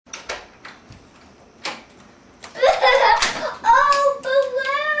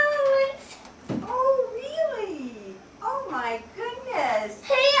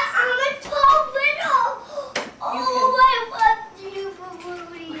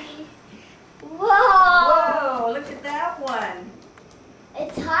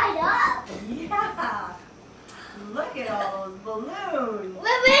balloons.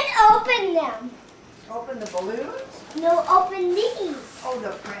 Open them. Open the balloons? No, open these. Oh, the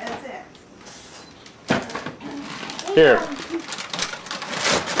presents. Here.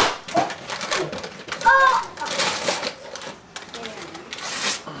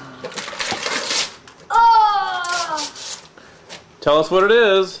 Oh! Tell us what it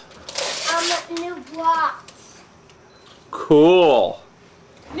is. New blocks. Cool.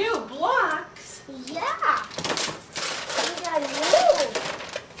 New blocks? Yeah. These are new.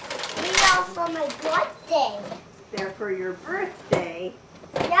 These are for my birthday. They're for your birthday.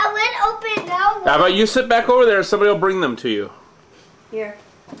 Yeah, let's open now. How about you sit back over there and somebody will bring them to you. Here,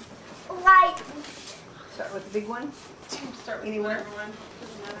 Right. start with the big one. Start with Anywhere. whatever one.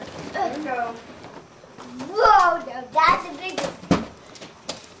 Doesn't matter. Here we go. Whoa, no, that's a big one.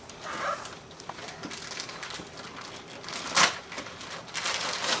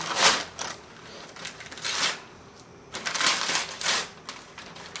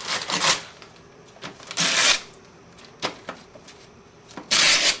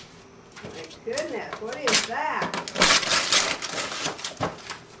 My goodness, what is that?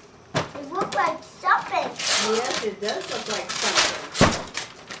 It looks like something. Yes, it does look like something.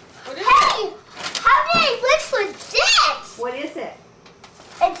 What is Hey, how many books was this? What is it?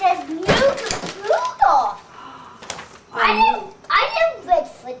 It says new computer. I didn't wish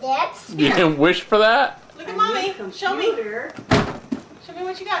for this. You didn't wish for that? Look at Mommy. Show me. Computer. Show me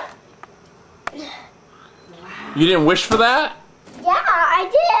what you got. You didn't wish for that? Yeah, I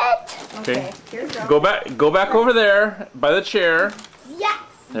did. Okay. Here we go. Go back over there by the chair. Yes.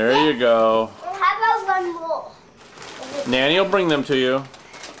 There you go. And how about one more? Nanny will bring them to you.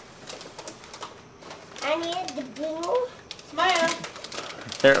 I need the blue. Maya.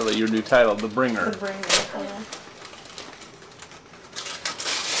 Apparently your new title, The Bringer. The bringer. Yeah.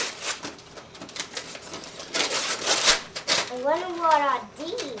 I wonder what are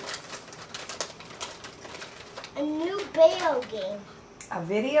these? A new video game. A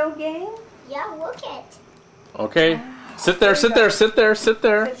video game? Yeah, look it. Okay. Sit there, sit there, sit there, sit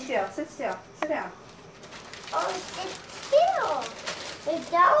there. Sit still, sit still, sit down. Oh, it's still. Is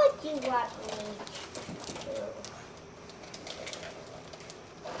that what you want me to do?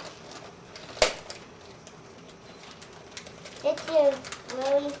 It's a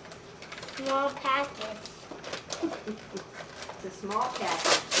really small package. It's a small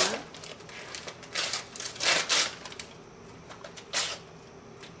package, huh?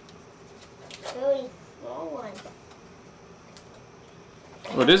 Really small one.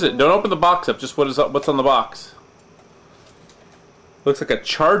 What is it? Don't open the box up. Just what's on the box? Looks like a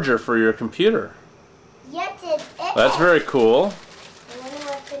charger for your computer. Yes, it is. That's very cool. I wonder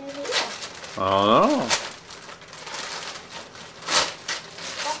what's in here. Oh no.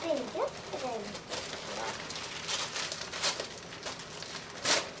 Something different.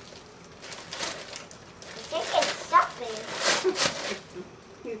 I think it's something.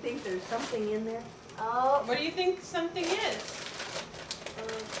 You think there's something in there? Oh, What do you think something is?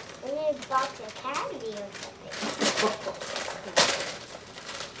 we need a box of candy or something.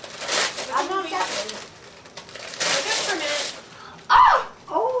 I'll Mommy. be something. Look up for a minute. Oh!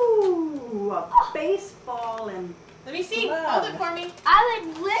 Oh, a baseball and Let me see. Wow. Hold it for me. I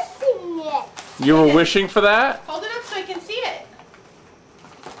was missing it. You were wishing for that? Hold it up so I can see it.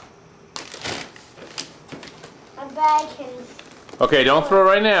 I bet I can. Okay, don't throw it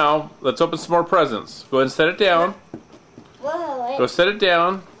right now. Let's open some more presents. Go ahead and set it down. Whoa, Go set it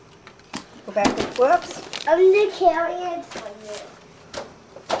down. go back to, whoops. I'm gonna carry it for you.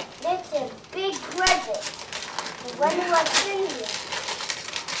 It's a big present. I wonder what's in here.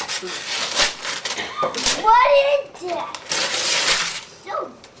 What is that?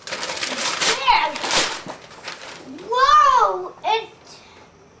 So big. Whoa! It's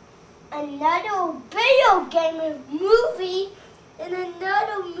another video game movie and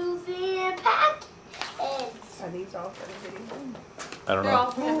another movie in a package. Are these all for the video game? I don't They're know.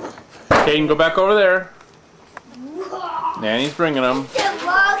 all good. Caden, go back over there. Whoa! Nanny's bringing them. It's a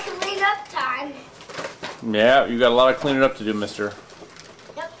long cleanup time. Yeah, you got a lot of cleaning up to do, mister.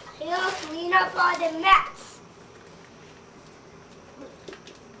 Yep, he'll clean up all the mess.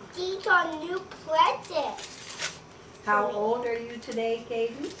 These are new presents. How old are you today,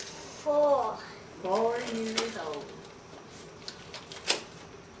 Caden? 4. 4 years old.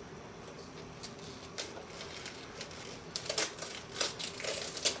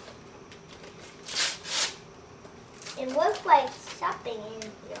 It looks like something in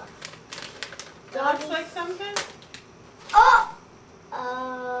here. That looks like something. Oh!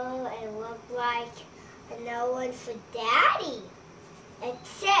 Oh, it looks like another one for Daddy. It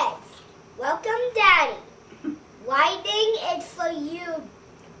says, "Welcome, Daddy. Lightning is for you.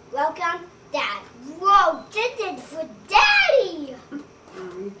 Welcome, Dad. Whoa, this is for Daddy.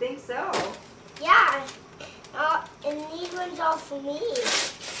 You think so? Yeah. And these ones are for me.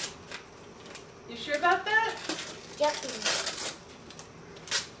 You sure about that? Yep.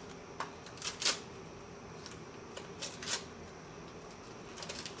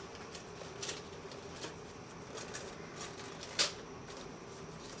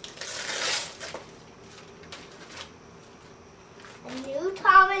 A new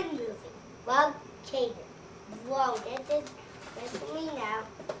Tom and movie. Well, Caden. Whoa, that's for me now.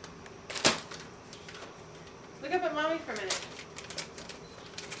 Look up at Mommy for a minute.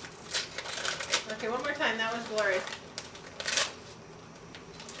 Okay, one more time. That was blurry.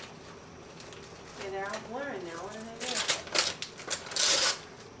 Okay, they're all blurring now. What do they do?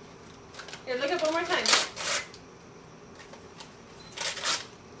 Here, look up one more time.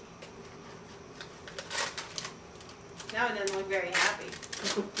 Now it doesn't look very happy.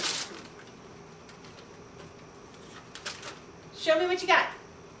 Show me what you got.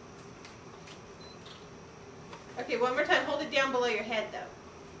 Okay, one more time. Hold it down below your head, though.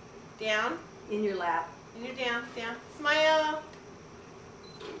 Down. In your lap. And you're down. Down. Smile.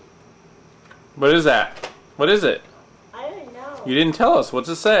 What is that? What is it? I don't know. You didn't tell us. What's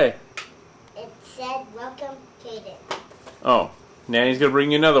it say? It said, welcome, Caden. Oh, Nanny's gonna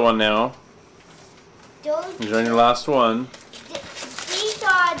bring you another one now. These are your last one. These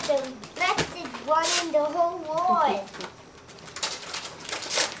are the best one in the whole world.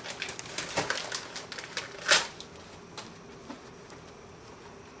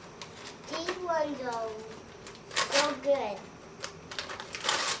 These ones are so good.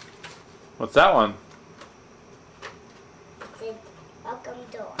 What's that one? It's a welcome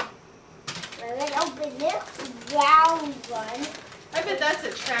door. We're going to open this round one. I bet that's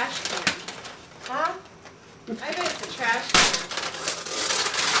a trash can. Huh? I bet it's a trash can.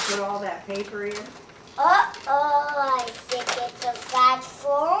 Put all that paper in. Uh-oh, I think it's a fast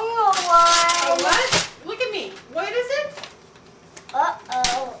formal Oh, one. what? Look at me. What is it?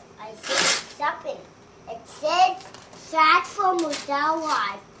 Uh-oh, I think it's something. It says fast formal without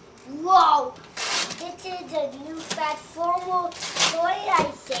life. Whoa, this is a new fast formal toy, I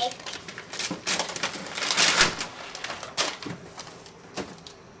think.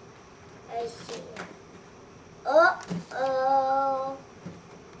 I see. Uh-oh.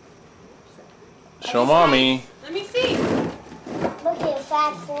 Show Mommy. Let me see. Look at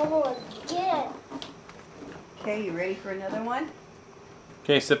fast formal again. Okay, you ready for another one?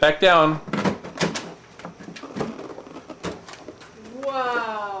 Okay, sit back down.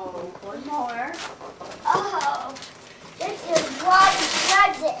 Whoa. One more. Oh, this is one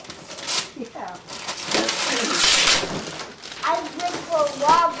present. Yeah. I went for a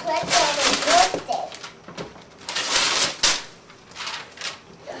long present on my birthday.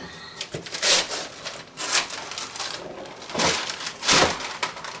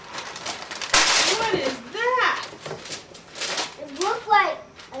 What is that? It looked like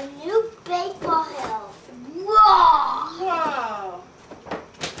a new baseball helmet. Whoa! Whoa.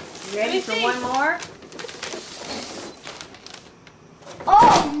 You ready me for see. one more?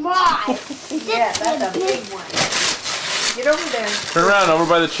 Oh my! Yeah, that's a big one. Get over there. Turn around over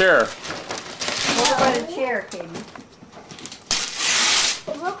by the chair. Over by the chair, Caden.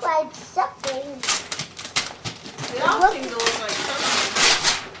 It looked like something. They all seem to look like something.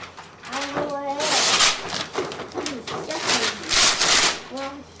 I don't know what it is.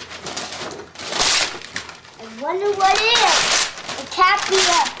 Well, I wonder what it is. It can't be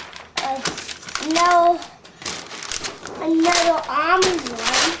another almond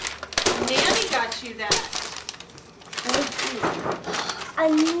one. Nanny got you that.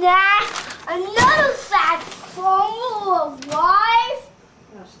 Another fat formal of life.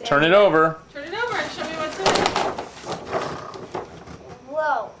 Now stand Turn it over. Turn it over and show me what's in it.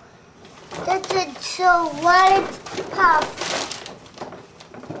 Whoa. This is so one puff.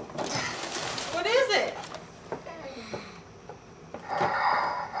 What is it?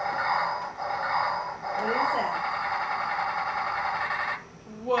 What is that?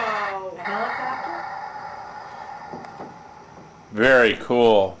 Whoa. A helicopter? Very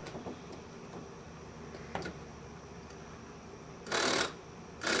cool.